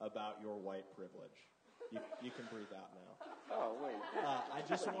about your white privilege. You can breathe out now. Oh, wait. I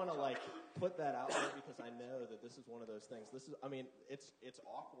just want to put that out there because I know that this is one of those things. It's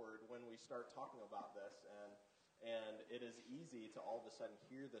awkward when we start talking about this, and it is easy to all of a sudden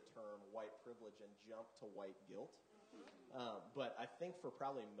hear the term white privilege and jump to white guilt. But I think for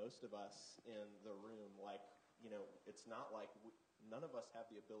probably most of us in the room, it's not like none of us have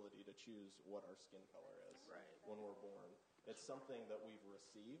the ability to choose what our skin color is when we're born. It's something that we've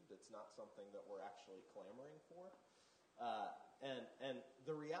received. It's not something that we're actually clamoring for. And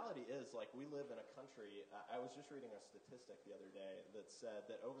the reality is, we live in a country. I was just reading a statistic the other day that said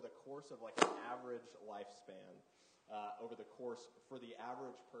that over the course of an average lifespan, over the course for the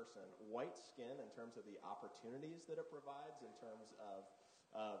average person, white skin, in terms of the opportunities that it provides, in terms of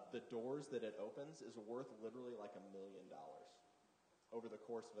the doors that it opens, is worth literally $1 million over the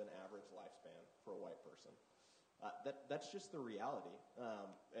course of an average lifespan for a white person. That's just the reality,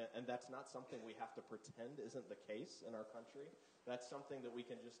 and that's not something we have to pretend isn't the case in our country. That's something that we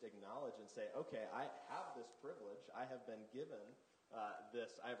can just acknowledge and say, okay, I have this privilege. I have been given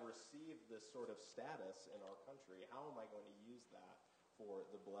I've received this sort of status in our country. How am I going to use that for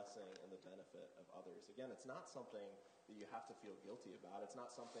the blessing and the benefit of others? Again, it's not something that you have to feel guilty about. It's not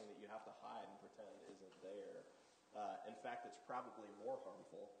something that you have to hide and pretend isn't there. In fact, it's probably more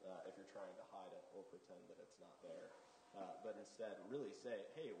harmful if you're trying to hide it or pretend that it's not there. But instead, really say,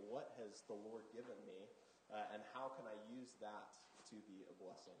 hey, what has the Lord given me, and how can I use that to be a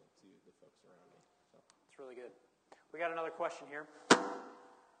blessing to the folks around me? So. It's really good. We got another question here.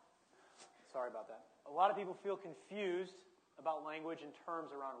 Sorry about that. A lot of people feel confused about language and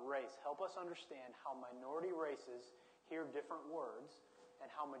terms around race. Help us understand how minority races hear different words and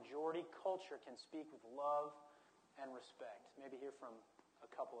how majority culture can speak with love and respect. Maybe hear from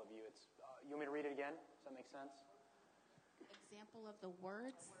a couple of you. You want me to read it again? Does that make sense? Example of the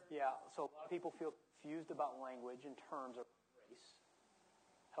words? Yeah, so a lot of people feel confused about language and terms of race.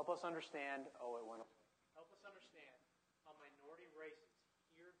 Help us understand. Oh, it went away. Help us understand how minority races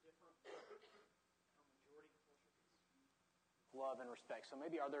hear different words, how majority culture can speak love and respect. So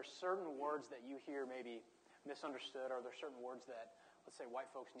maybe are there certain words that you hear maybe misunderstood? Are there certain words that, let's say, white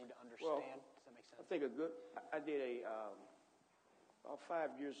folks need to understand? Does that make sense? I think I did about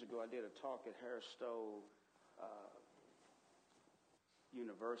 5 years ago, I did a talk at Harris Stowe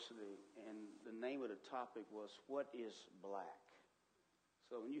University, and the name of the topic was, what is black?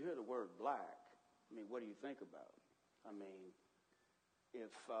 So when you hear the word black, what do you think about?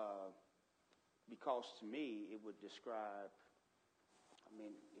 Because to me, it would describe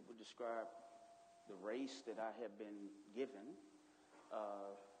the race that I have been given.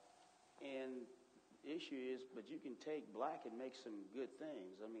 And the issue is, but you can take black and make some good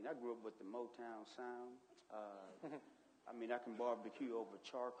things. I grew up with the Motown sound. I can barbecue over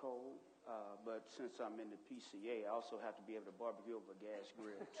charcoal, but since I'm in the PCA, I also have to be able to barbecue over a gas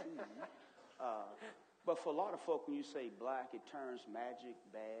grill, too. But for a lot of folk, when you say black, it turns magic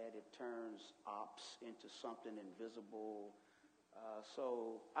bad. It turns ops into something invisible.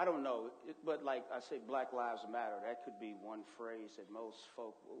 So I don't know, but like I say, Black Lives Matter, that could be one phrase that most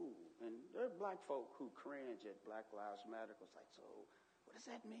folk, and there are black folk who cringe at Black Lives Matter. It's like, so what does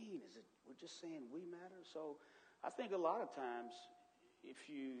that mean? Is it we're just saying we matter? So I think a lot of times if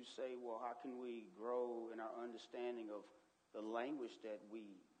you say, well, how can we grow in our understanding of the language that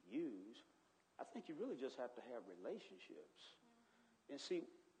we use, I think you really just have to have relationships. And see,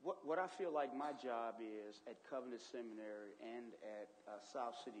 what I feel like my job is at Covenant Seminary and at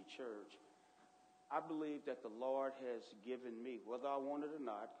South City Church, I believe that the Lord has given me, whether I want it or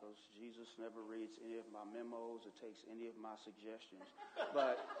not, because Jesus never reads any of my memos or takes any of my suggestions,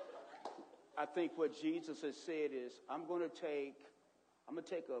 but I think what Jesus has said is, I'm going to take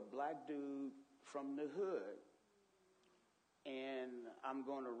a black dude from the hood, and I'm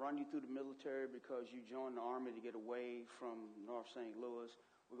going to run you through the military because you joined the Army to get away from North St. Louis.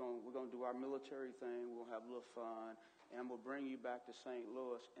 We're going to do our military thing. We're going to have a little fun, and I'm going to bring you back to St.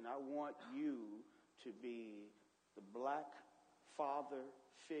 Louis, and I want you to be the black father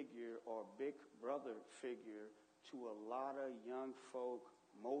figure or big brother figure to a lot of young folk,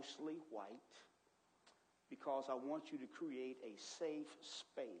 mostly white, because I want you to create a safe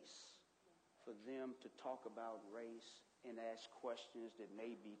space for them to talk about race and ask questions that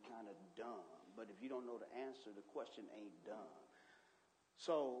may be kind of dumb. But if you don't know the answer, the question ain't dumb.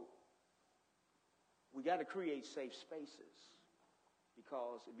 So we got to create safe spaces,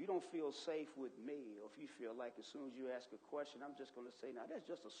 because if you don't feel safe with me, or if you feel like as soon as you ask a question, I'm just going to say, now that's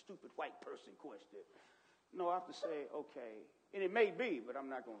just a stupid white person question. No, I have to say, okay, And it may be, but I'm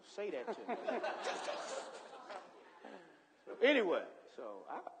not going to say that to you. So anyway,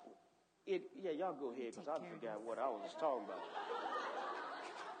 y'all go ahead because I forgot what I was talking about.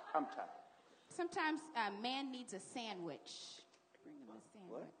 I'm tired. Sometimes a man needs a sandwich. Bring him a sandwich.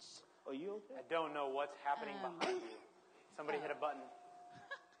 What? Are you okay? I don't know what's happening behind you. Somebody hit a button.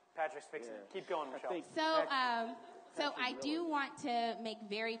 Patrick's fixing it. Keep going, Michelle. So I do want to make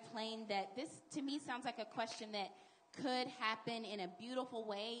very plain that this, to me, sounds like a question that could happen in a beautiful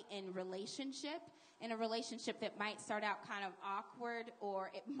way in a relationship that might start out kind of awkward,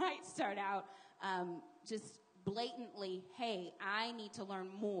 or it might start out just blatantly, hey, I need to learn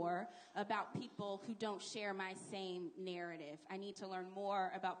more about people who don't share my same narrative. I need to learn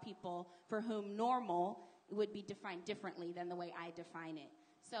more about people for whom normal would be defined differently than the way I define it.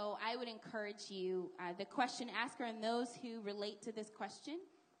 So I would encourage you, the question asker and those who relate to this question,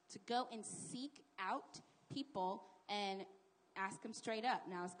 to go and seek out people and ask them straight up.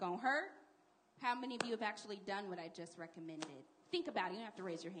 Now, it's going to hurt. How many of you have actually done what I just recommended? Think about it. You don't have to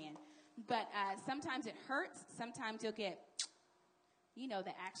raise your hand. But sometimes it hurts. Sometimes you'll get,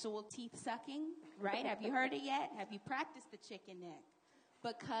 the actual teeth sucking, right? Have you heard it yet? Have you practiced the chicken neck?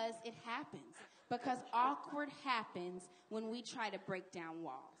 Because it happens. Because awkward happens when we try to break down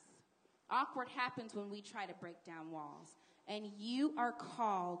walls. Awkward happens when we try to break down walls. And you are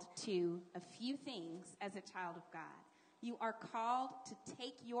called to a few things as a child of God. You are called to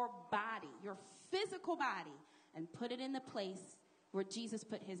take your body, your physical body, and put it in the place where Jesus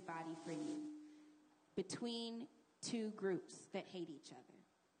put his body for you, between two groups that hate each other.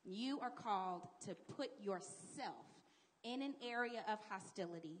 You are called to put yourself in an area of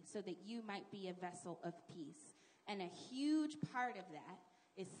hostility so that you might be a vessel of peace. And a huge part of that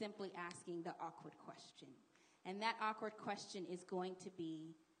is simply asking the awkward question. And that awkward question is going to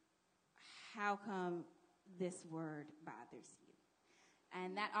be, how come this word bothers you?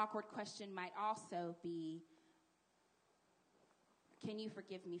 And that awkward question might also be, can you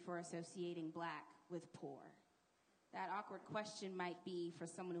forgive me for associating black with poor? That awkward question might be, for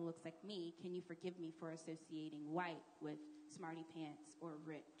someone who looks like me, can you forgive me for associating white with smarty pants or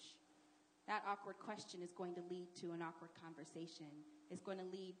rich? That awkward question is going to lead to an awkward conversation. It's going to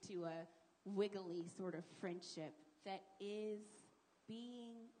lead to a wiggly sort of friendship that is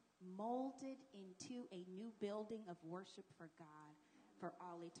being molded into a new building of worship for God for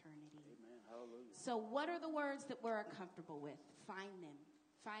all eternity. Amen. Hallelujah. So what are the words that we're uncomfortable with? Find them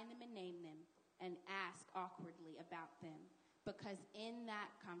and name them, and ask awkwardly about them. Because in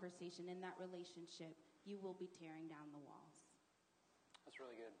that conversation, in that relationship, you will be tearing down the walls. That's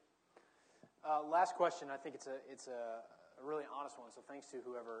really good. Last question. I think it's a really honest one. So thanks to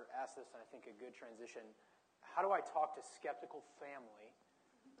whoever asked this, and I think a good transition. How do I talk to skeptical family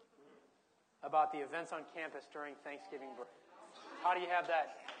about the events on campus during Thanksgiving break? How do you have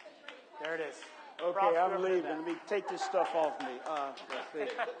that? There it is. Okay, I'm leaving. Let me take this stuff off me. Let's see.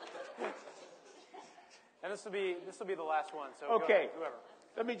 And this will be the last one. So okay, go ahead, whoever.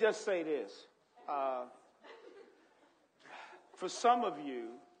 Let me just say this. For some of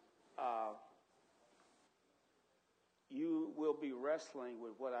you, you will be wrestling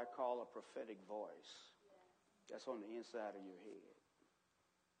with what I call a prophetic voice that's on the inside of your head.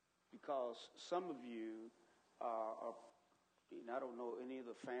 Because some of you are, I don't know any of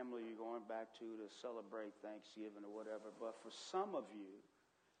the family you're going back to celebrate Thanksgiving or whatever, but for some of you,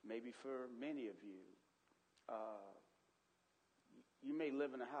 maybe for many of you, you may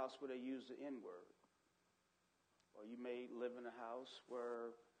live in a house where they use the N-word. Or you may live in a house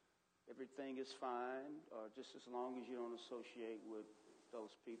where everything is fine, or just as long as you don't associate with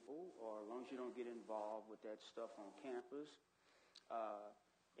those people, or as long as you don't get involved with that stuff on campus.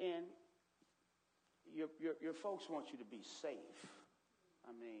 And your folks want you to be safe.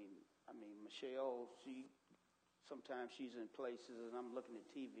 I mean, Michelle, sometimes she's in places and I'm looking at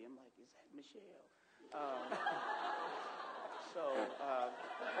TV. I'm like, is that Michelle?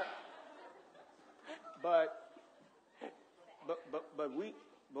 But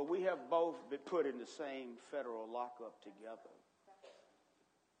we have both been put in the same federal lockup together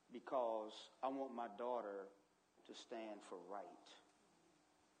because I want my daughter to stand for right.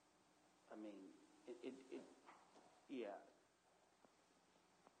 I mean, yeah.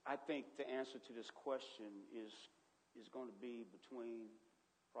 I think the answer to this question is going to be between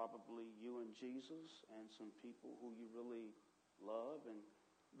probably you and Jesus and some people who you really love,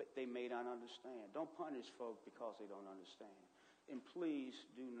 but they may not understand. Don't punish folk because they don't understand. And please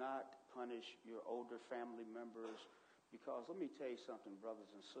do not punish your older family members because let me tell you something,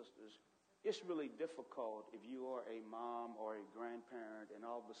 brothers and sisters. It's really difficult if you are a mom or a grandparent and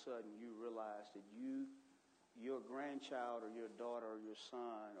all of a sudden you realize that you your grandchild or your daughter or your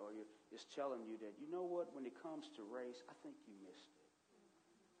son is telling you that, you know what, when it comes to race, I think you missed it.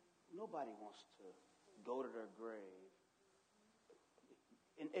 Nobody wants to go to their grave.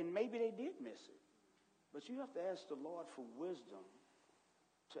 And maybe they did miss it. But you have to ask the Lord for wisdom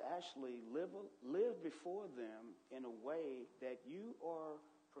to actually live before them in a way that you are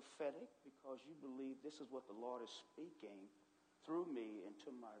prophetic because you believe this is what the Lord is speaking through me and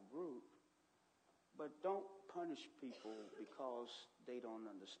to my group. But don't punish people because they don't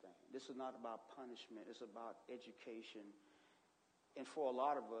understand. This is not about punishment. It's about education. And for a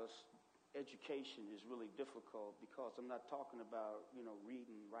lot of us, education is really difficult because I'm not talking about,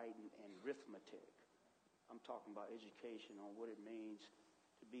 reading, writing, and arithmetic. I'm talking about education on what it means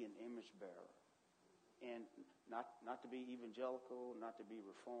to be an image bearer. And not to be evangelical, not to be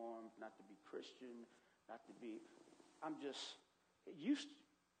reformed, not to be Christian,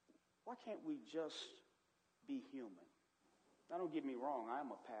 why can't we just be human? Now, don't get me wrong.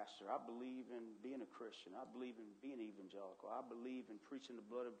 I'm a pastor. I believe in being a Christian. I believe in being evangelical. I believe in preaching the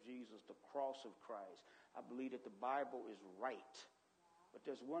blood of Jesus, the cross of Christ. I believe that the Bible is right. But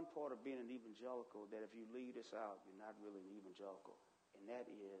there's one part of being an evangelical that if you leave this out, you're not really an evangelical, and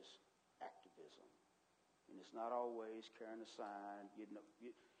that is activism. And it's not always carrying a sign.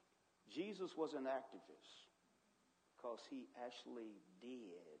 Jesus was an activist because he actually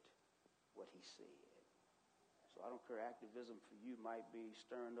did what he said. So I don't care. Activism for you might be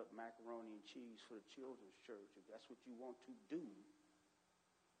stirring up macaroni and cheese for the children's church. If that's what you want to do,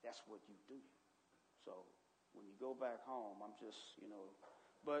 that's what you do. So when you go back home, I'm just,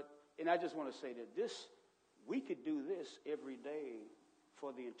 and I just want to say that we could do this every day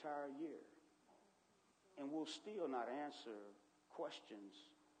for the entire year. And we'll still not answer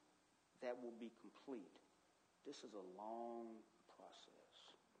questions that will be complete. This is a long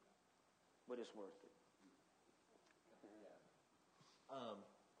process, but it's worth it.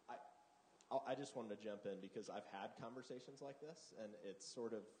 I just wanted to jump in because I've had conversations like this, and it's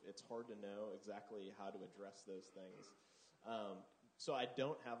hard to know exactly how to address those things. So I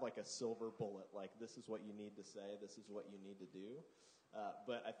don't have like a silver bullet, like this is what you need to say, this is what you need to do.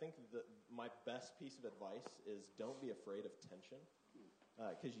 But I think my best piece of advice is don't be afraid of tension.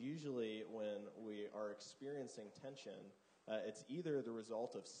 Because usually when we are experiencing tension, it's either the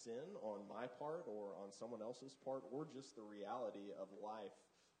result of sin on my part or on someone else's part, or just the reality of life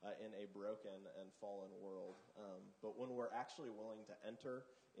in a broken and fallen world. But when we're actually willing to enter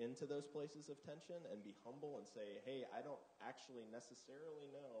into those places of tension and be humble and say, hey, I don't actually necessarily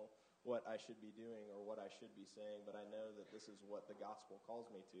know what I should be doing or what I should be saying, but I know that this is what the gospel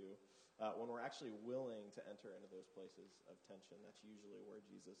calls me to. When we're actually willing to enter into those places of tension, that's usually where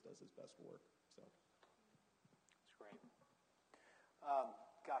Jesus does his best work. So, that's great.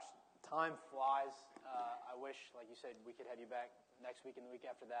 Gosh, time flies. I wish, like you said, we could have you back next week and the week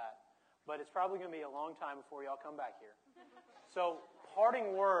after that. But it's probably going to be a long time before y'all come back here. So,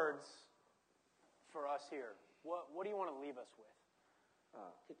 parting words for us here. What do you want to leave us with?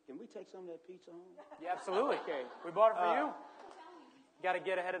 Can we take some of that pizza home? Yeah, absolutely. Okay. We bought it for you. Got to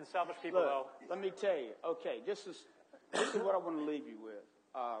get ahead of the selfish people, though. Let me tell you. Okay, this is what I want to leave you with.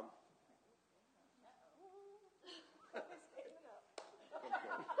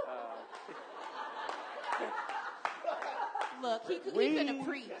 Look, he's going to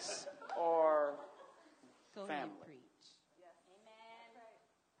preach. Or Go family. ahead and preach.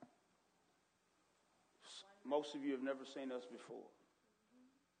 Most of you have never seen us before.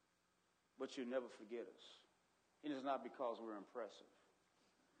 But you'll never forget us. And it's not because we're impressive.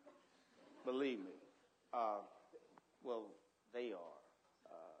 Believe me. Well, they are.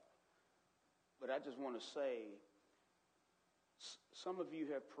 But I just want to say, some of you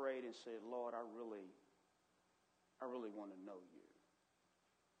have prayed and said, Lord, I really want to know you.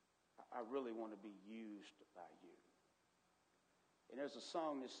 I really want to be used by you. And there's a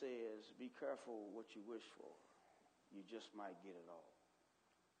song that says, be careful what you wish for. You just might get it all.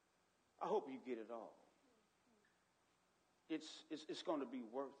 I hope you get it all. It's going to be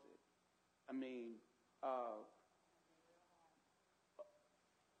worth it. I mean,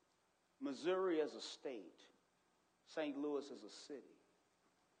 Missouri as a state, St. Louis as a city,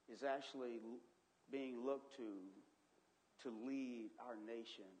 is actually being looked to lead our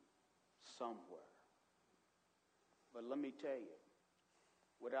nation somewhere. But let me tell you,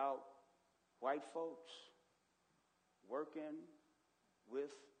 without white folks working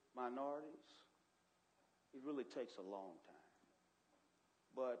with minorities, it really takes a long time.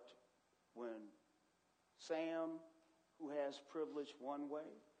 But when Sam, who has privilege one way,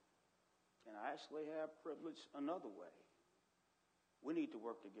 and I actually have privilege another way, we need to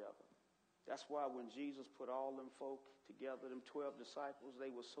work together. That's why when Jesus put all them folk together, them 12 disciples,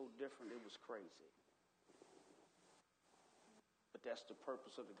 they were so different, it was crazy. But that's the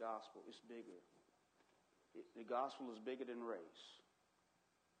purpose of the gospel. It's bigger. The gospel is bigger than race.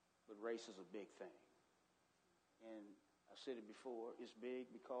 But race is a big thing. And I've said it before, it's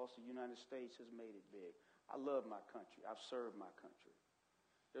big because the United States has made it big. I love my country. I've served my country.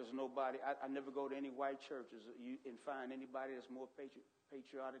 There's nobody, I never go to any white churches and find anybody that's more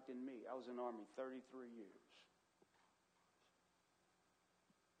patriotic than me. I was in the Army 33 years.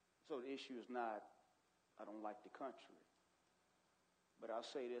 So the issue is not, I don't like the country. But I'll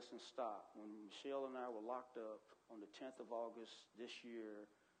say this and stop. When Michelle and I were locked up on the 10th of August this year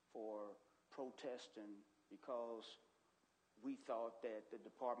for protesting because we thought that the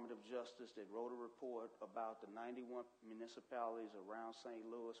Department of Justice that wrote a report about the 91 municipalities around St.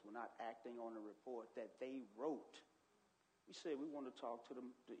 Louis were not acting on the report that they wrote. We said we want to talk to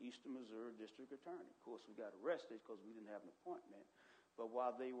the Eastern Missouri District Attorney. Of course, we got arrested because we didn't have an appointment. But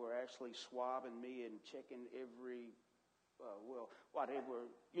while they were actually swabbing me and checking every, while they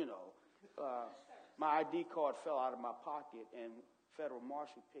were, my ID card fell out of my pocket and federal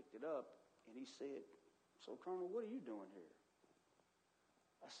marshal picked it up and he said, "So, Colonel, what are you doing here?"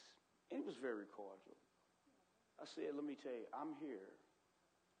 And it was very cordial. I said, "Let me tell you, I'm here.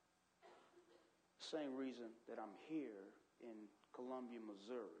 Same reason that I'm here in Columbia,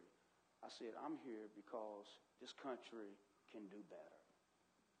 Missouri." I said, "I'm here because this country can do better."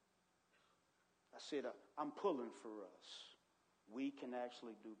 I said, "I'm pulling for us. We can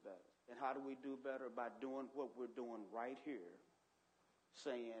actually do better." And how do we do better? By doing what we're doing right here,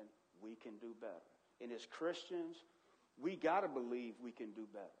 saying we can do better. And as Christians, we got to believe we can do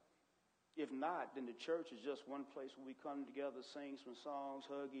better. If not, then the church is just one place where we come together, sing some songs,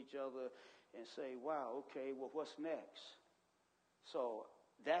 hug each other, and say, "Wow, okay, well, what's next?" So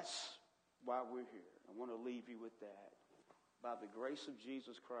that's why we're here. I want to leave you with that. By the grace of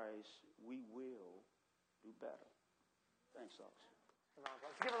Jesus Christ, we will do better. Thanks, officer.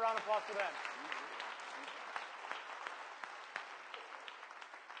 Let's give a round of applause for them.